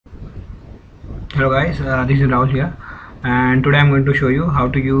Hello guys, this is Rahul here, and today I'm going to show you how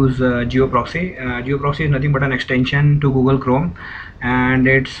to use GeoProxy. GeoProxy is nothing but an extension to Google Chrome, and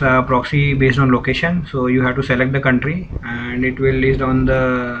it's a proxy based on location. So you have to select the country and it will list on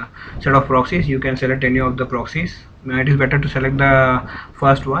the set of proxies. You can select any of the proxies. It is better to select the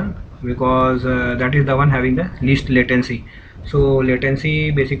first one because that is the one having the least latency. So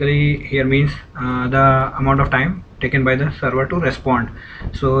latency basically here means the amount of time taken by the server to respond.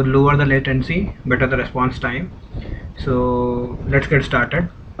 So lower the latency, better the response time. So let's get started.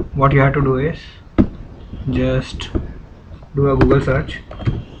 What you have to do is just do a Google search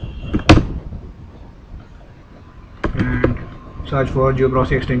and search for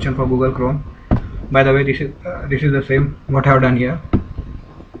GeoProxy extension for Google Chrome. By the way, this is the same what I have done here,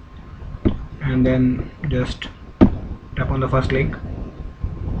 and then just tap on the first link.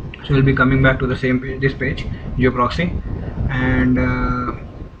 So you'll be coming back to the same page, this page, GeoProxy, and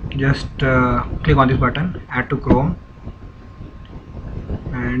just click on this button, add to Chrome,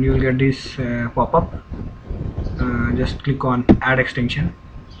 and you will get this pop-up. Just click on add extension,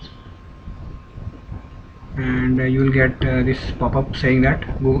 and you will get this pop-up saying that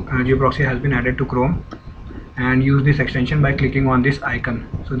GeoProxy has been added to Chrome, and use this extension by clicking on this icon.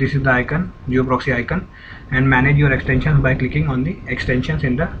 So this is the icon, GeoProxy icon, and manage your extensions by clicking on the extensions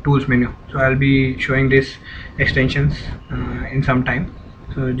in the tools menu. So I'll be showing these extensions in some time.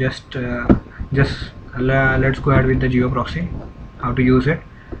 So let's go ahead with the GeoProxy, how to use it.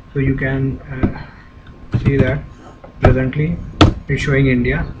 So you can see that presently it's showing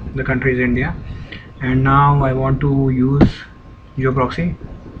India, the country is India, and now I want to use GeoProxy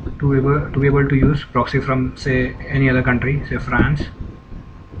to be able to use proxy from, say, any other country, say France.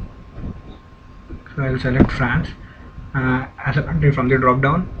 So I'll select France as a country from the drop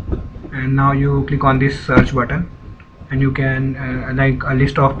down, and now you click on this search button, and you can like a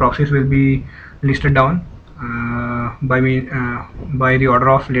list of proxies will be listed down by the order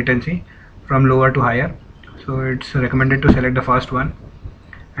of latency from lower to higher. So it's recommended to select the first one,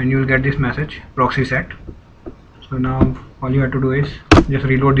 and you will get this message, proxy set. So now all you have to do is just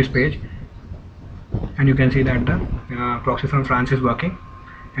reload this page, and you can see that the proxy from France is working,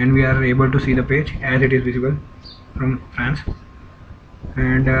 and we are able to see the page as it is visible from France.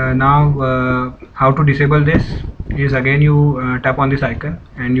 And now how to disable this is, again you tap on this icon,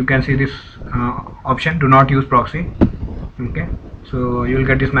 and you can see this option, do not use proxy. Okay, so you will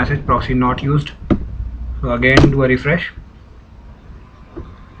get this message, proxy not used. So again do a refresh,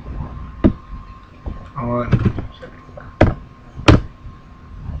 or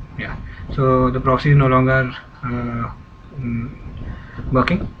yeah, so the proxy is no longer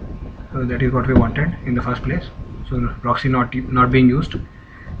working. So that is what we wanted in the first place. So proxy not being used.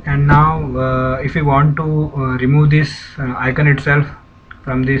 And now if we want to remove this icon itself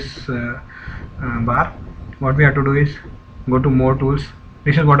from this bar, what we have to do is go to more tools.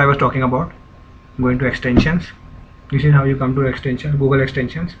 This is what I was talking about, going to extensions. This is how you come to extensions, Google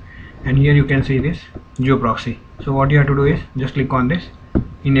extensions, and here you can see this GeoProxy. So what you have to do is just click on this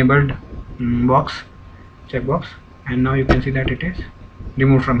enabled checkbox, and now you can see that it is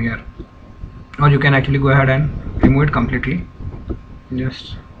removed from here. Or you can actually go ahead and remove it completely.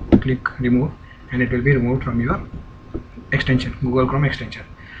 Just click remove, and it will be removed from your extension, Google Chrome extension.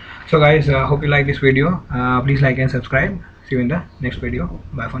 So guys, hope you like this video. Please like and subscribe. See you in the next video.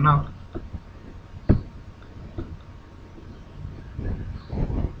 Bye for now.